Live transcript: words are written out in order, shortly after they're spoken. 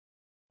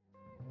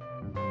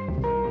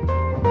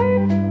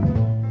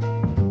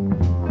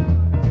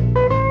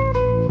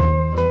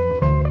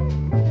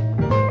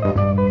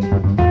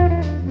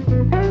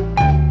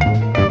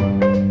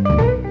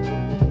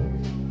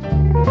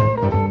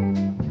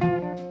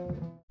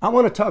I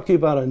want to talk to you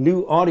about a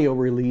new audio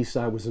release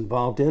I was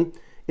involved in.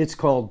 It's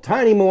called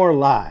Tiny Moore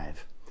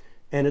Live,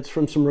 and it's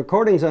from some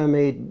recordings I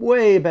made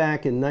way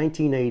back in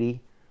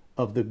 1980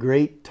 of the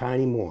great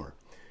Tiny Moore.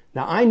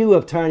 Now, I knew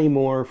of Tiny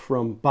Moore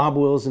from Bob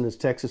Wills and his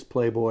Texas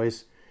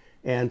Playboys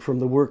and from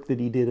the work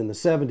that he did in the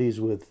 70s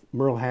with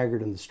Merle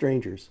Haggard and the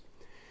Strangers.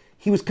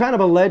 He was kind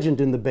of a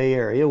legend in the Bay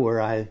Area, where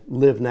I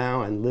live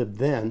now and lived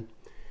then.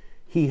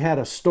 He had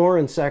a store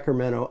in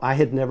Sacramento. I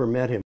had never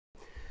met him.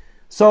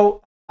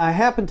 So I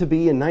happened to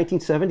be in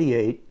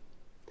 1978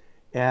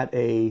 at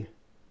a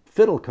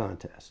fiddle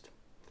contest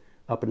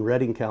up in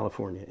Redding,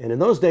 California. And in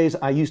those days,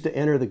 I used to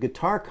enter the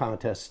guitar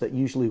contests that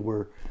usually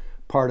were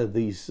part of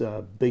these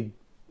big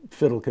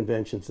fiddle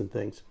conventions and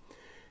things.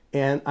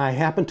 And I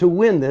happened to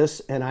win this,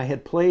 and I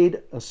had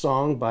played a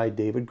song by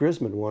David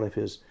Grisman, one of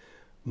his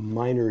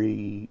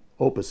minory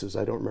opuses.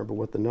 I don't remember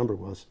what the number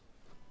was.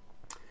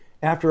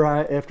 After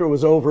it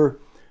was over,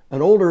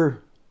 an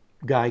older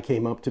guy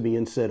came up to me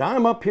and said,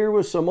 "I'm up here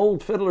with some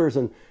old fiddlers,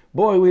 and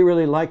boy, we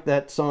really liked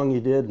that song you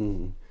did,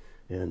 and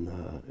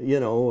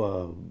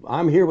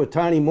I'm here with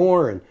Tiny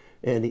Moore,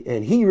 and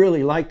he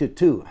really liked it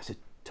too." I said,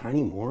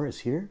 "Tiny Moore is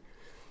here?"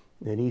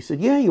 And he said,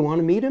 "Yeah, you want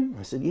to meet him?"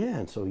 I said, "Yeah."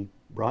 And so he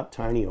brought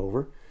Tiny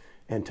over,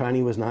 and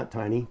Tiny was not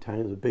tiny.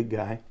 Tiny was a big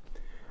guy.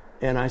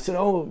 And I said,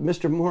 "Oh,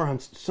 Mr. Moore, I'm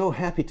so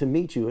happy to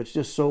meet you. It's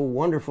just so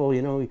wonderful.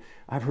 You know,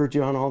 I've heard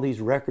you on all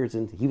these records."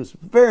 And he was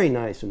very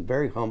nice and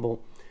very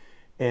humble.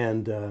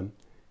 And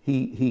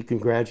he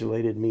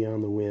congratulated me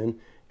on the win.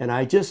 And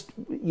I just,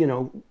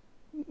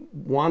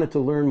 wanted to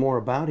learn more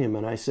about him.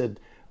 And I said,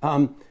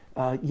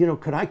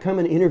 could I come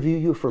and interview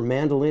you for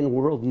Mandolin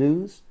World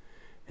News?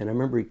 And I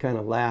remember he kind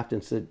of laughed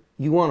and said,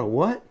 "You want to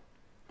what?"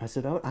 I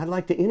said, "Oh, I'd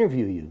like to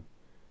interview you."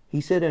 He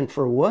said, "And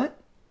for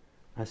what?"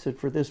 I said,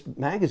 "For this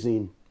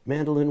magazine,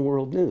 Mandolin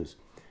World News."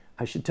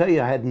 I should tell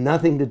you, I had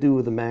nothing to do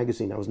with the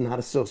magazine. I was not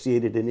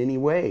associated in any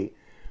way.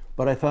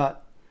 But I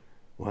thought,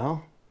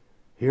 well,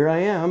 here I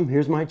am.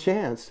 Here's my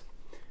chance.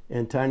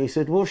 And Tiny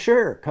said, "Well,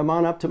 sure. Come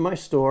on up to my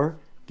store."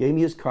 Gave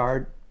me his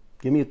card.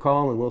 "Give me a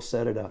call and we'll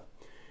set it up."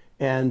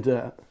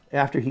 And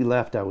after he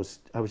left, I was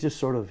just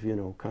sort of,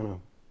 kind of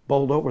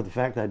bowled over the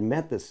fact that I'd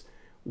met this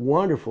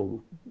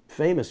wonderful,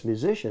 famous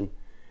musician.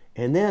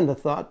 And then the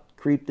thought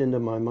creeped into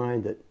my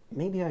mind that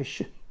maybe I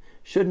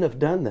shouldn't have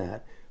done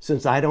that,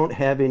 since I don't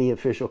have any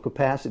official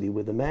capacity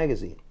with the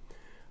magazine.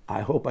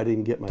 I hope I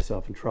didn't get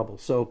myself in trouble.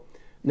 So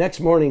next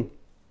morning,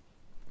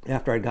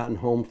 after I'd gotten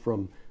home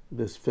from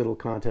this fiddle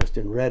contest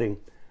in Redding,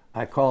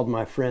 I called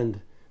my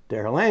friend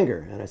Darrell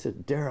Anger, and I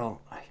said,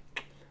 "Darrell, I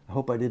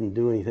hope I didn't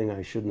do anything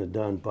I shouldn't have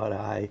done, but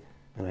I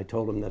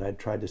told him that I'd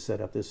tried to set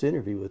up this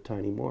interview with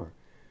Tiny Moore."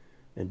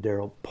 And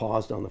Darrell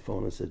paused on the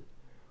phone and said,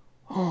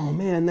 "Oh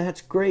man,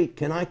 that's great.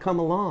 Can I come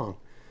along?"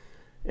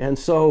 And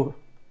so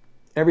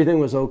everything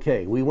was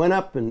okay. We went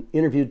up and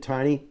interviewed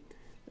Tiny.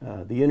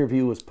 The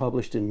interview was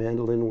published in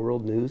Mandolin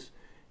World News.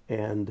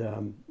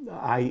 And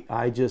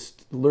I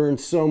just learned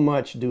so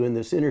much doing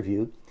this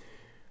interview.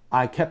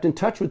 I kept in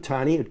touch with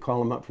Tiny. I'd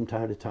call him up from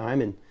time to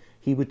time, and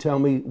he would tell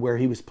me where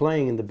he was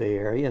playing in the Bay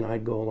Area, and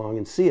I'd go along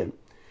and see him.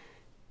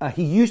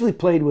 He usually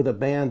played with a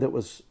band that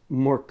was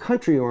more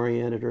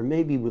country-oriented, or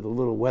maybe with a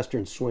little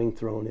Western swing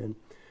thrown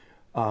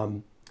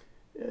in.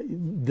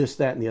 This,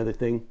 that, and the other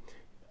thing.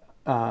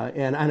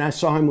 And I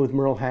saw him with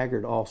Merle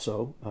Haggard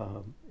also,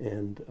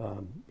 and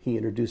he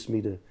introduced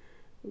me to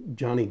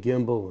Johnny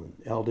Gimbel and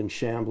Eldon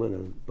Shamblin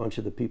and a bunch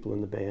of the people in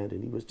the band,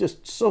 and he was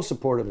just so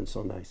supportive and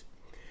so nice.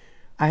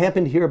 I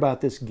happened to hear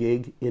about this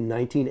gig in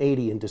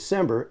 1980 in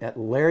December at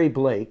Larry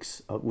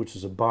Blake's, which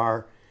is a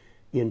bar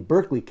in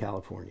Berkeley,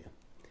 California.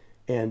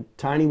 And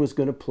Tiny was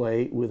going to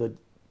play with a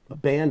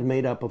band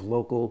made up of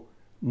local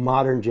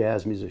modern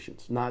jazz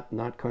musicians,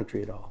 not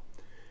country at all.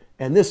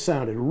 And this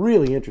sounded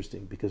really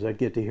interesting because I'd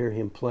get to hear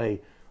him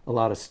play a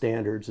lot of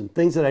standards and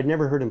things that I'd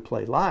never heard him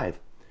play live.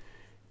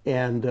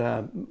 And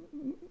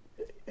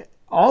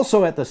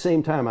also at the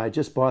same time, I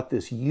just bought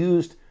this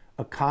used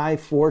Akai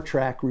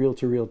 4-track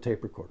reel-to-reel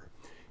tape recorder.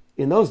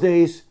 In those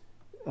days,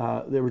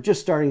 there were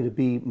just starting to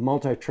be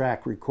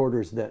multi-track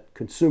recorders that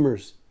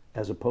consumers,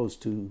 as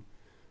opposed to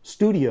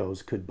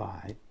studios, could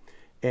buy.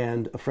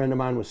 And a friend of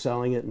mine was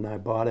selling it, and I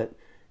bought it.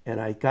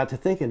 And I got to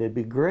thinking it'd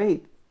be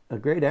a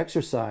great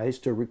exercise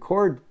to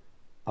record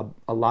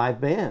a live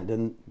band.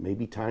 And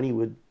maybe Tiny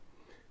would,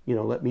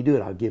 let me do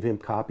it. I'll give him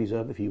copies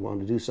of it if he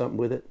wanted to do something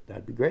with it.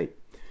 That'd be great.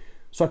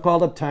 So I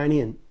called up Tiny,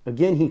 and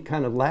again, he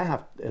kind of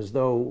laughed as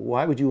though,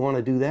 "Why would you want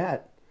to do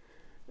that?"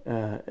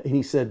 And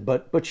he said,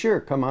 but sure,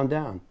 come on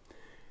down.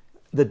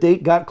 The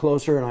date got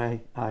closer,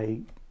 and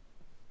I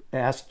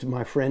asked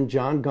my friend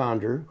John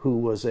Gonder, who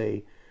was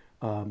a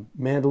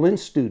mandolin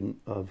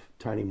student of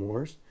Tiny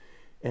Moore's,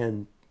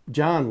 and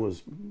John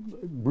was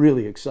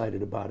really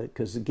excited about it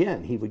because,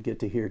 again, he would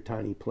get to hear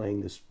Tiny playing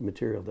this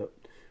material that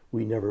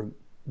we never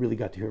really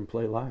got to hear him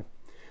play live.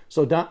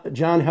 So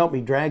John helped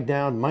me drag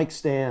down mic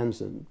stands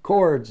and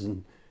cords,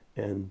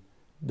 and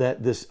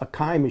that this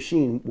Akai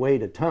machine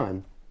weighed a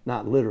ton,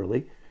 not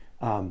literally.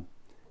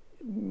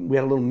 We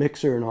had a little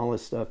mixer and all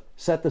this stuff,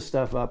 set the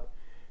stuff up,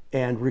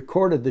 and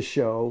recorded the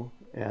show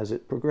as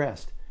it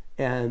progressed.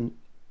 And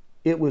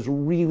it was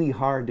really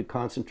hard to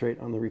concentrate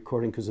on the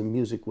recording because the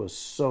music was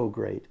so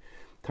great.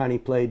 Tiny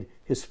played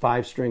his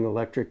 5-string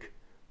electric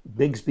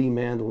Bigsby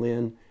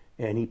mandolin,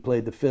 and he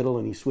played the fiddle,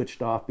 and he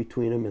switched off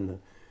between them, and the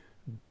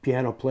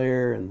piano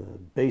player and the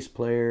bass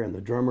player and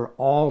the drummer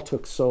all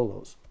took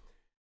solos.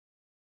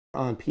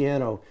 On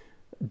piano,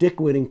 Dick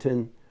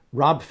Whittington,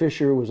 Rob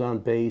Fisher was on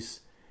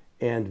bass,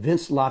 and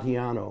Vince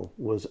Latiano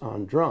was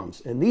on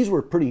drums. And these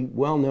were pretty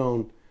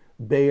well-known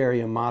Bay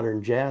Area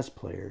modern jazz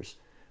players.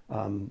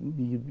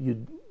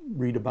 You'd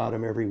read about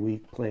them every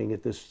week playing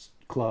at this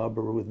club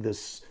or with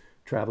this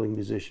traveling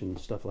musician,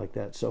 stuff like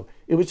that. So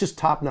it was just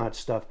top-notch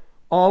stuff,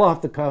 all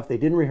off the cuff. They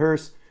didn't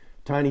rehearse.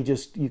 Tiny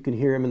just, you can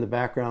hear him in the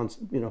background,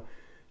 you know,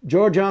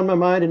 George on my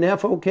mind and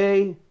F,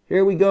 okay,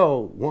 here we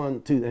go,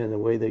 1, 2, and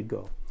away they'd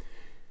go.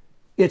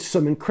 It's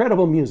some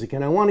incredible music,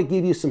 and I want to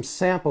give you some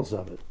samples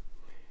of it.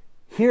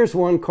 Here's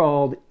one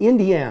called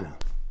Indiana.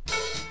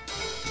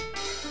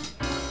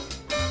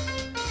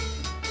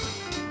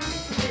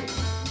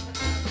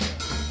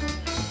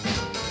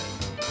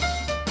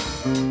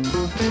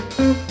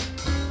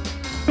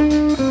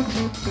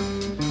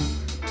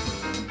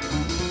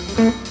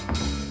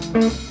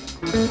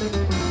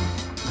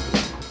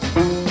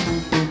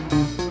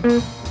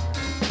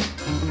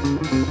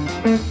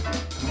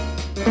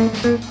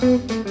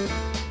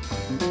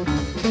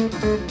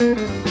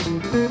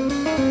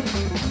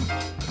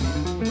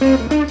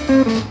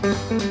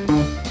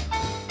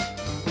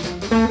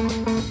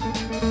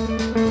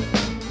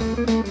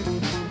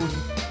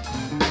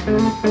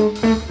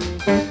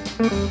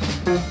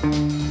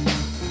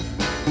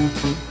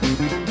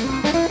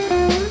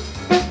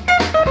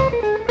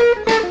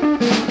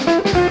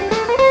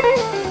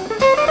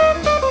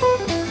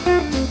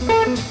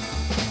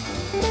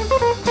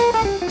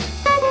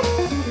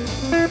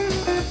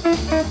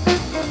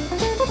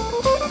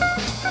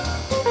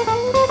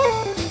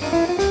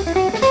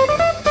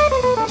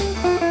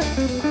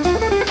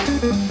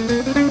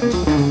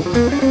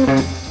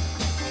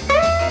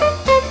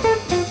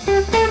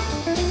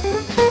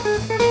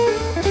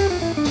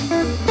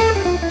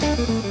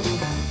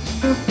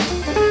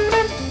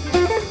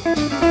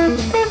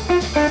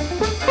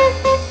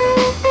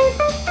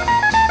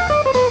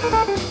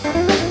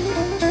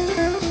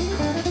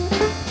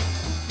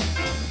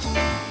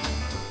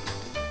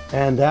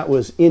 And that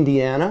was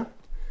Indiana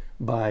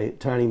by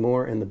Tiny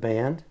Moore and the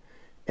band.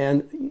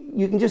 And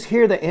you can just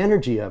hear the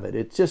energy of it.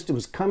 It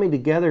was coming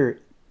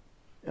together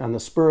on the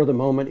spur of the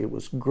moment. It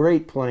was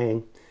great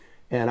playing.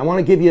 And I want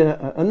to give you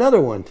another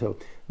one too.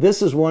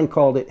 This is one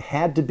called It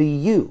Had to Be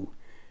You.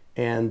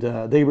 And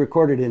they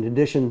recorded, in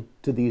addition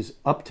to these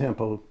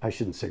up-tempo, I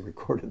shouldn't say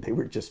recorded, they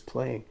were just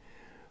playing.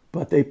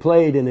 But they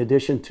played, in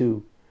addition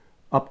to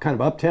kind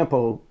of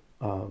up-tempo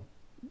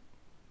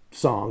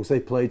songs, they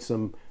played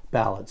some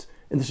ballads.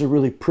 And this is a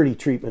really pretty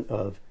treatment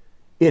of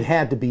It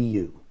Had to Be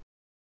You.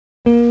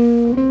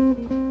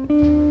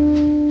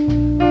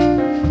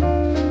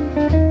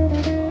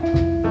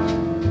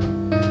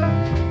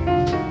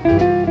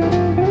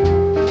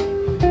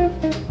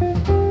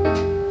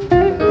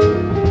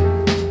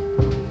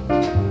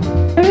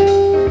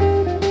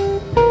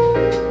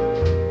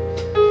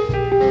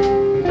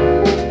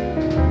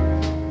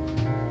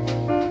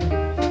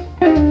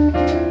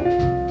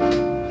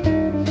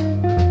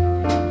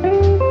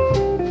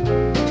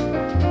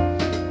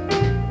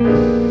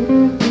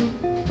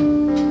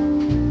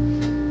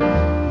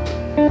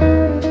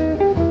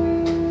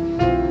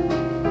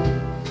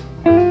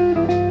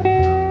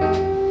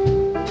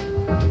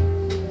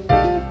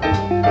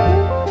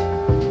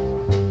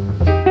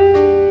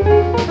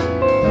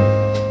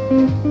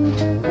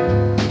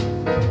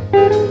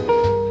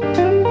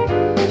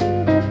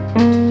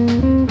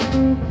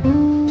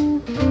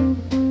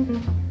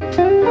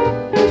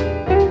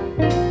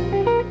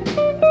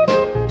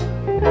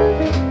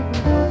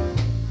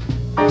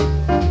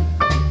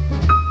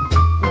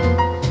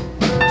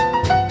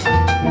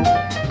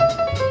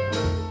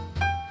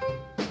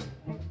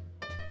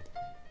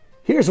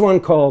 Here's one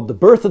called The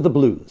Birth of the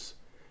Blues.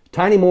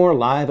 Tiny Moore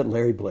live at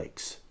Larry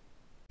Blake's.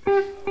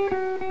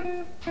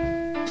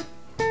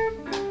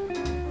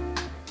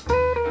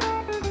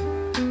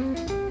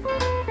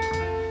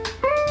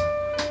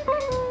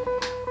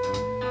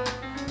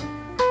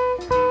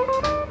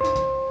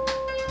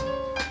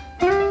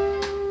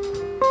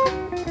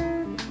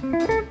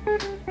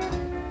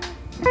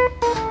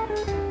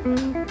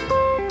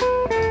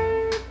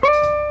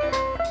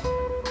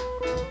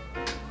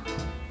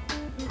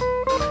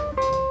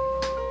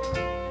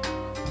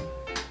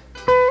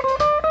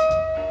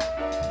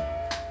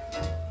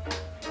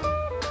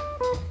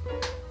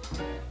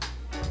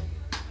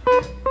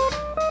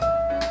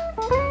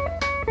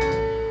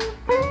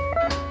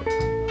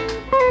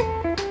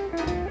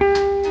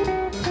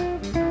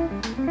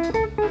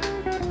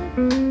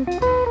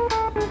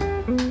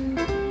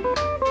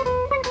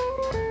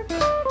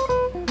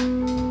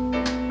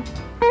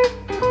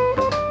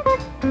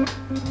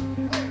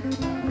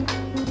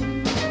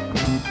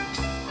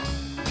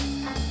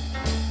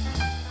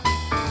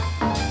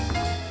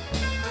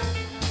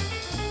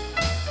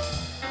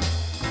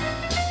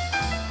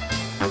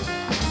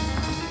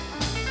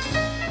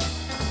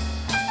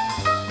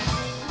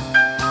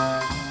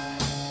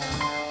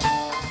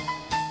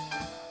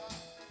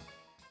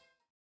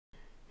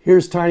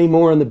 Here's Tiny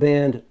Moore and the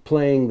band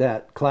playing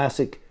that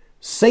classic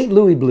St.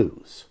 Louis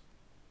Blues.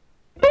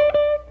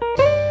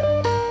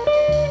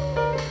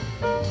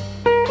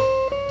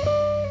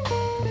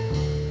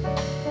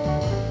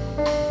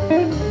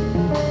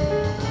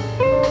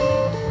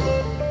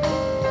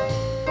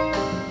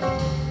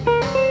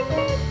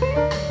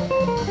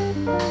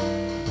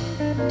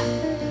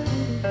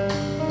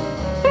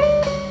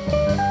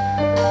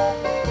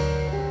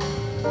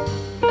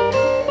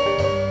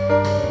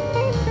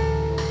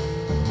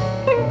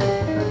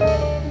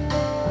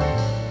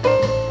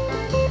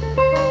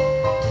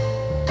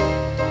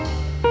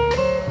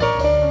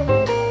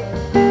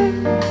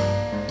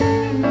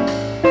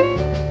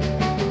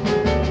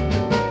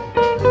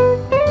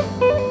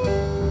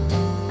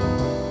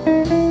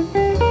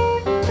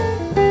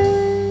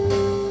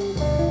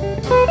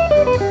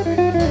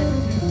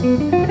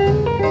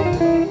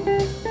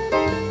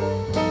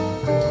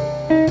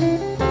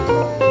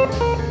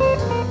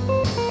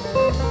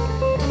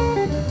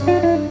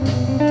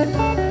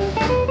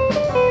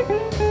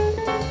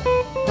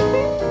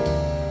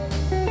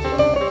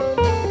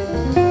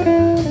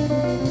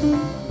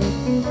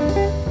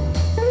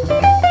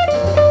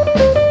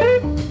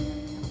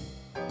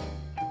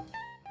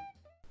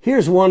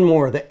 Here's one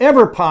more, the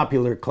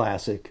ever-popular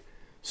classic,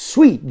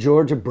 Sweet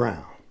Georgia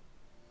Brown.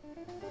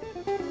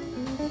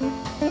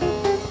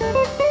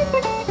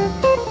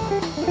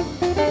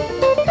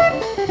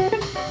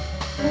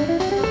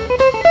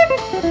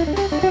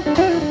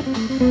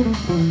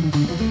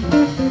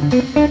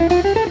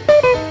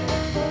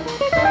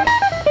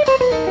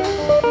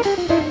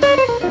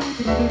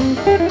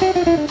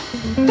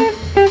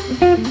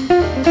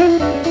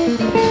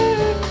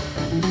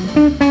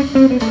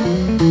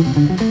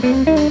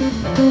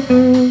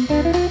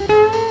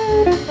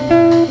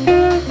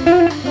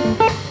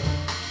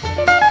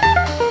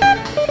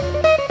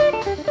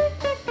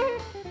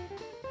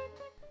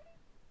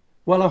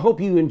 Well, I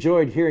hope you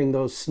enjoyed hearing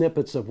those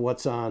snippets of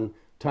what's on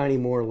Tiny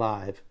Moore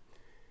Live.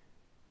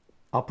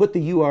 I'll put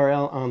the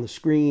URL on the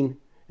screen,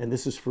 and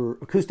this is for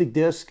Acoustic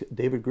Disc,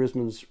 David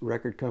Grisman's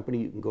record company.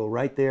 You can go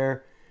right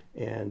there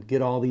and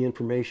get all the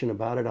information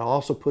about it. I'll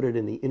also put it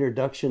in the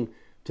introduction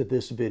to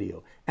this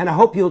video. And I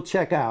hope you'll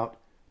check out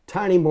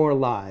Tiny Moore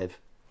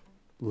Live,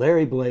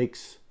 Larry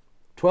Blake's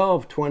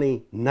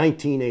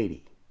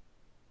 12/20/1980.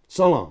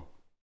 So long.